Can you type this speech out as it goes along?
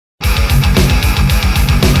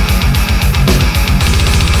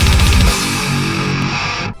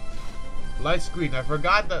Light screen. I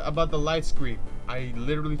forgot about the light screen. I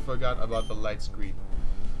literally forgot about the light screen.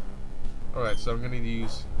 Alright, so I'm gonna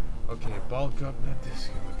use... Okay, bulk up, not this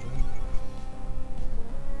skill again.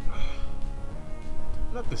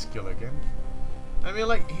 Not the skill again. I mean,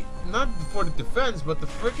 like, not for the defense, but the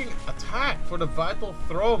freaking attack for the vital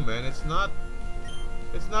throw, man. It's not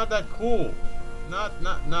that cool. Not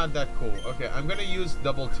that cool. Okay, I'm gonna use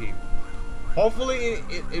double team. Hopefully,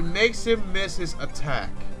 it makes him miss his attack.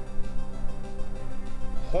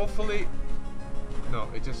 Hopefully, no,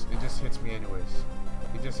 it just hits me anyways.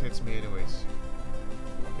 It just hits me anyways.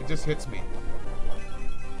 It just hits me.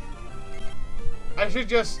 I should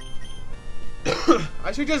just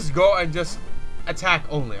I should just go and just attack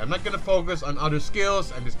only. I'm not gonna focus on other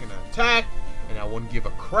skills. I'm just gonna attack, and I won't give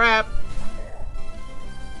a crap.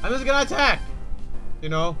 I'm just gonna attack. You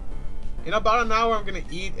know, in about an hour, I'm gonna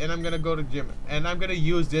eat, and I'm gonna go to the gym, and I'm gonna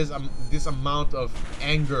use this amount of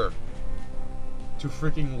anger to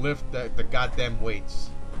freaking lift the goddamn weights.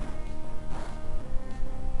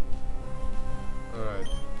 All right.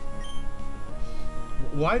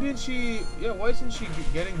 Why didn't she? Yeah, why isn't she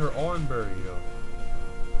getting her oranberry though?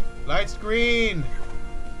 Light screen!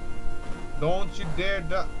 Don't you dare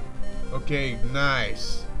die. Okay,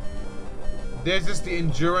 nice. This is the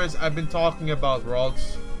endurance I've been talking about,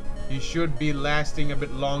 Rolds. You should be lasting a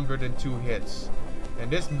bit longer than 2 hits.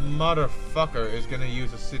 And this motherfucker is gonna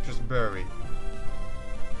use a citrus berry.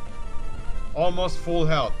 Almost full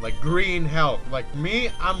health, like green health. Like me,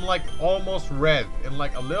 I'm like almost red. And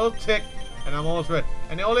like a little tick, and I'm almost red.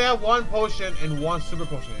 And they only have 1 potion and 1 super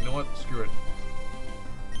potion. You know what? Screw it.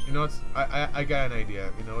 You know what? I got an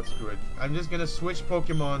idea. You know what? Screw it. I'm just gonna switch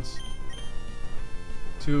Pokemons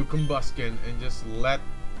to Combuskin and just let...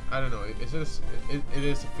 I don't know. It is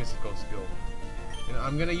a physical skill. You know,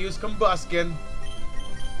 I'm gonna use Combuskin.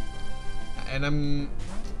 And I'm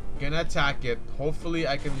gonna attack it. Hopefully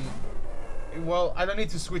I can... Well, I don't need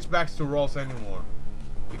to switch back to rolls anymore.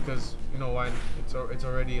 Because, you know why? It's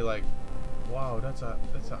already like... Wow, that's a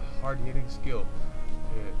hard-hitting skill.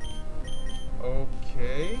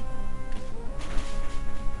 Okay.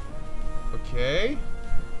 Okay.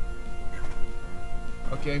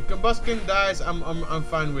 Okay, if Combuskin dies, I'm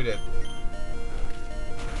fine with it.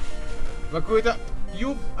 Makuita,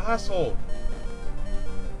 you asshole.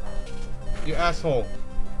 You asshole.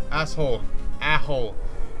 Asshole. Asshole.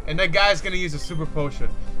 And that guy's gonna use a super potion.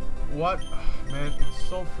 What? Oh, man, it's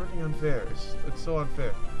so freaking unfair. It's so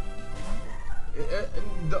unfair.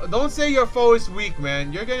 Don't say your foe is weak,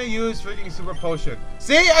 man. You're gonna use freaking super potion.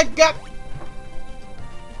 See, I got...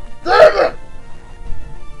 Damn it!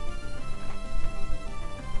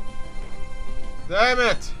 Damn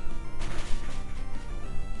it!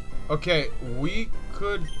 Okay, we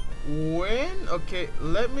could win. Okay,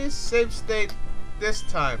 let me save state this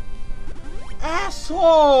time.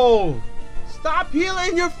 Asshole! Stop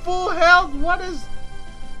healing your full health. What is...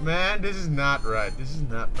 Man, this is not right. This is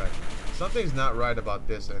not right. Something's not right about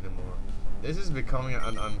this anymore. This is becoming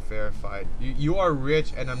an unfair fight. You are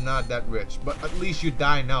rich and I'm not that rich. But at least you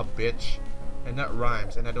die now, bitch. And that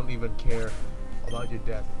rhymes. And I don't even care about your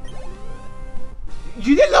death.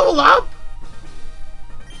 You didn't level up?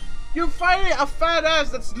 You're fighting a fat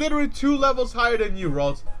ass that's literally 2 levels higher than you,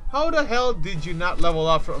 Rolls. How the hell did you not level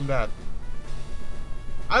up from that?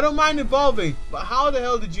 I don't mind evolving, but how the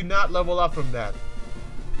hell did you not level up from that?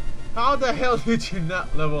 How the hell did you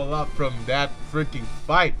not level up from that freaking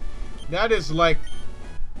fight? That is like...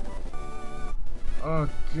 Oh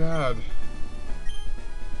god.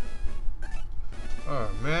 Oh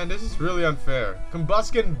man, this is really unfair.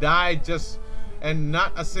 Combuskin died just... And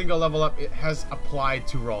not a single level up it has applied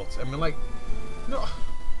to Rolls. I mean, like... No...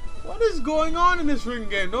 What is going on in this freaking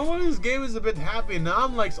game? Normally this game is a bit happy. Now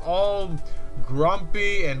I'm like all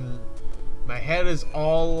grumpy and... My head is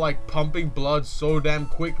all like pumping blood so damn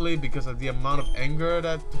quickly because of the amount of anger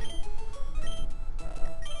that...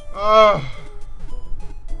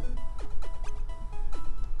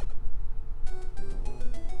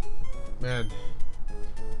 Man.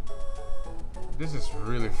 This is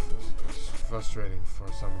really frustrating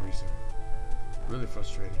for some reason. Really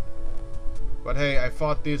frustrating. But hey, I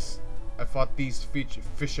fought these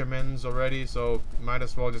fishermen already, so might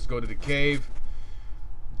as well just go to the cave.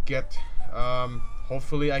 Get...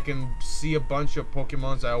 hopefully I can see a bunch of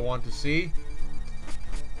Pokemons I want to see,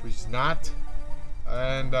 which is not.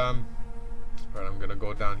 And right, I'm gonna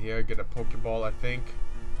go down here, get a Pokeball. I think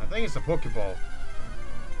it's a Pokeball.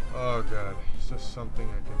 Oh god, it's just something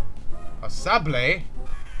I can. A Sable.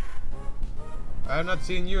 I have not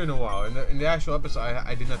seen you in a while. In the actual episode,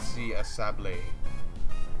 I did not see a Sable.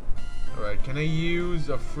 All right, can I use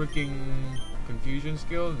a freaking confusion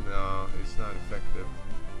skill? No, it's not effective.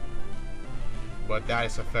 But that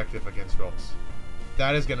is effective against Rolls.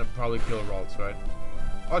 That is gonna probably kill Rolls, right?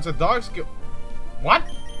 Oh, it's a dark skill. What?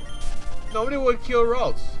 Nobody would kill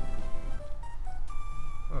Rolls.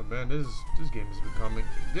 Oh man, this game is becoming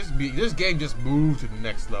this game just moved to the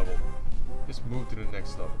next level. Just moved to the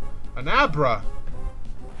next level. An Abra.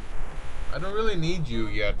 I don't really need you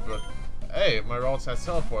yet, but hey, my Rolls has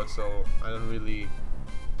teleport, so I don't really.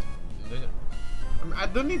 I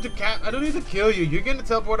don't need to kill you. You're gonna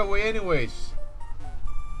teleport away anyways.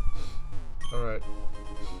 All right.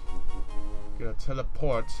 You're gonna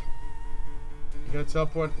teleport. You're gonna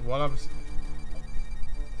teleport while I'm.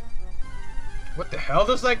 What the hell?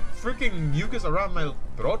 There's like freaking mucus around my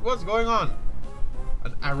throat. What's going on?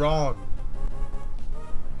 An Aron.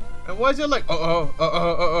 And why is it like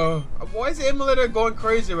why is the emulator going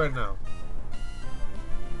crazy right now?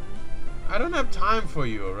 I don't have time for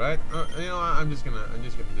you, alright? You know, I'm just gonna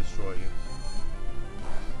destroy you.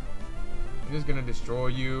 I'm just gonna destroy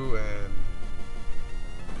you, and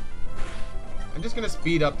I'm just gonna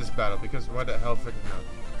speed up this battle because why the hell freaking not?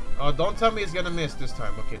 Oh, don't tell me it's gonna miss this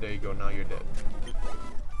time. Okay, there you go. Now you're dead.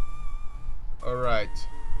 Alright.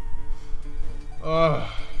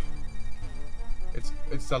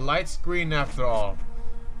 It's the light screen after all.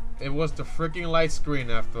 It was the freaking light screen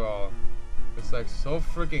after all. It's like so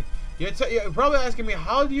freaking. You're probably asking me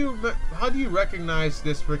how do you recognize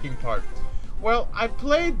this freaking part? Well, I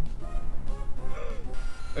played.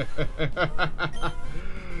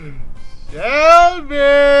 Shelby,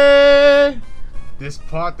 this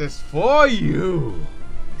part is for you.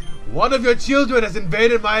 One of your children has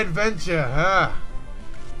invaded my adventure, huh?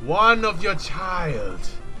 One of your child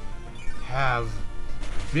have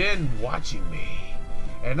been watching me,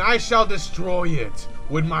 and I shall destroy it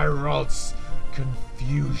with my Ralt's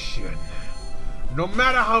confusion. No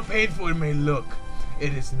matter how painful it may look,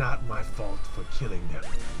 it is not my fault for killing them.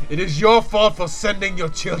 It is your fault for sending your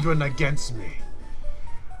children against me.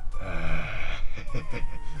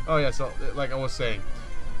 Oh yeah, so like I was saying,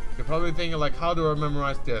 you're probably thinking like, how do I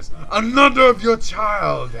memorize this? Another of your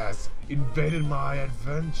child has invaded my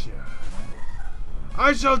adventure.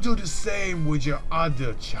 I shall do the same with your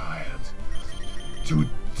other child, to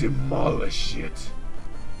demolish it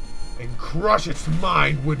and crush its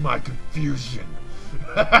mind with my confusion.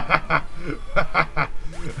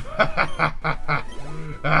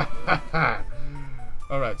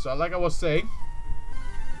 Alright, so like I was saying,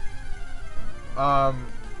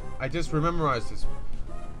 I just memorized this.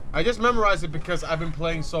 I just memorized it because I've been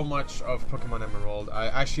playing so much of Pokemon Emerald. I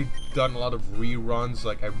actually done a lot of reruns,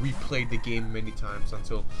 like I replayed the game many times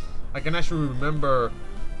until I can actually remember,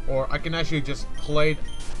 or I can actually just play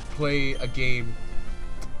a game,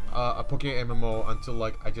 a PokeMMO until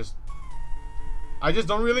like I just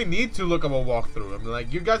don't really need to look up a walkthrough. I mean,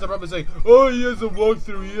 like, you guys are probably saying, oh, he has a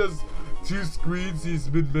walkthrough, he has 2 screens, he's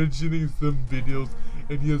been mentioning some videos,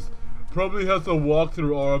 and he probably has a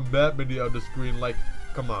walkthrough or a map in the other screen. Like,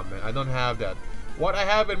 come on, man, I don't have that. What I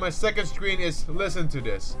have in my second screen is, listen to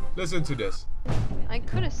this. Listen to this. I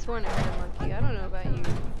could have sworn I heard a monkey. I don't know about you.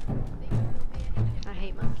 I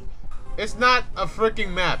hate monkeys. It's not a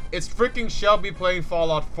freaking map. It's freaking Shelby playing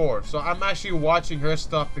Fallout 4. So I'm actually watching her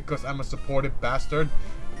stuff because I'm a supportive bastard.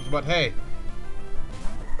 But hey,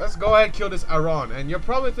 let's go ahead and kill this Aron. And you're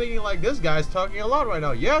probably thinking like, this guy's talking a lot right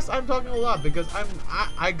now. Yes, I'm talking a lot because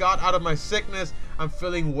I got out of my sickness. I'm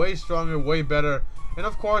feeling way stronger, way better. And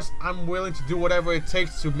of course, I'm willing to do whatever it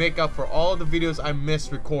takes to make up for all the videos I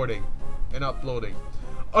missed recording and uploading.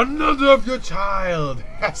 Another of your child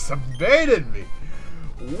has invaded me.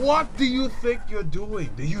 What do you think you're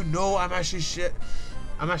doing? Do you know I'm actually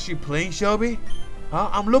playing Shelby? Huh?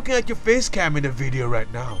 I'm looking at your face cam in the video right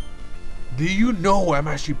now. Do you know I'm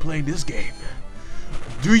actually playing this game?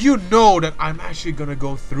 Do you know that I'm actually gonna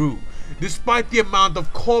go through? Despite the amount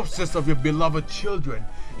of corpses of your beloved children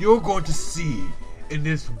you're going to see in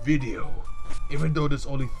this video, even though there's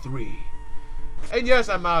only 3. And yes,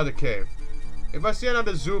 I'm out of the cave. If I see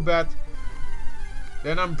another Zubat,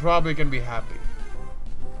 then I'm probably gonna be happy.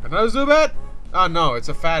 Another Zubat? Oh no, it's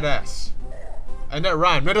a fat ass. And that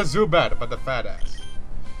rhymed, not a Zubat, but the fat ass.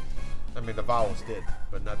 I mean, the vowels did,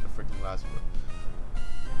 but not the freaking last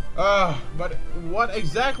one. But what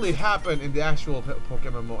exactly happened in the actual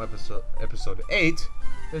PokeMMO episode 8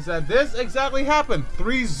 is that this exactly happened.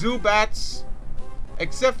 3 Zubats,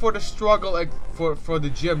 except for the struggle for the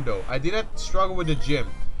gym though. I didn't struggle with the gym.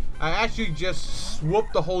 I actually just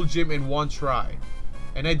swooped the whole gym in one try.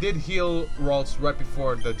 And I did heal Ralts right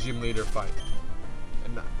before the gym leader fight.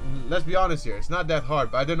 And let's be honest here, it's not that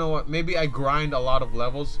hard, but I don't know what, maybe I grind a lot of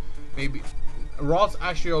levels. Maybe, Roz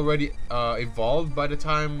actually already evolved by the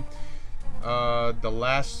time the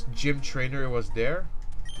last gym trainer was there.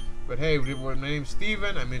 But hey, my name's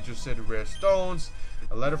Steven. I'm interested in rare stones.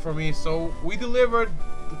 A letter for me. So we delivered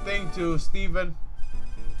the thing to Steven,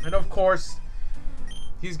 and of course,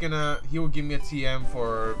 he will give me a TM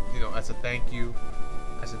for, you know, as a thank you,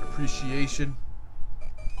 as an appreciation.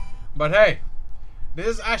 But hey, this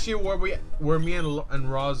is actually where me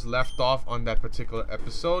and Roz left off on that particular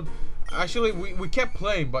episode. Actually, we kept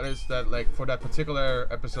playing, but it's that, like, for that particular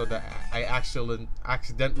episode that I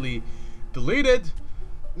accidentally deleted.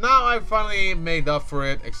 Now I finally made up for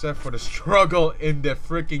it, except for the struggle in the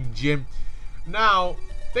freaking gym. Now,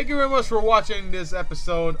 thank you very much for watching this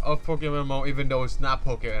episode of PokeMMO, even though it's not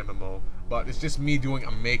PokeMMO, but it's just me doing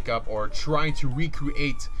a makeup or trying to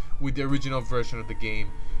recreate with the original version of the game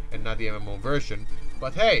and not the MMO version.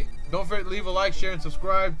 But hey, don't forget to leave a like, share, and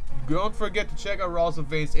subscribe. Don't forget to check out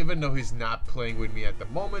RozaldVane, even though he's not playing with me at the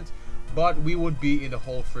moment, but we would be in the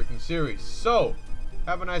whole freaking series. So,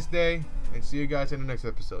 have a nice day, and see you guys in the next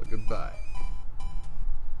episode. Goodbye.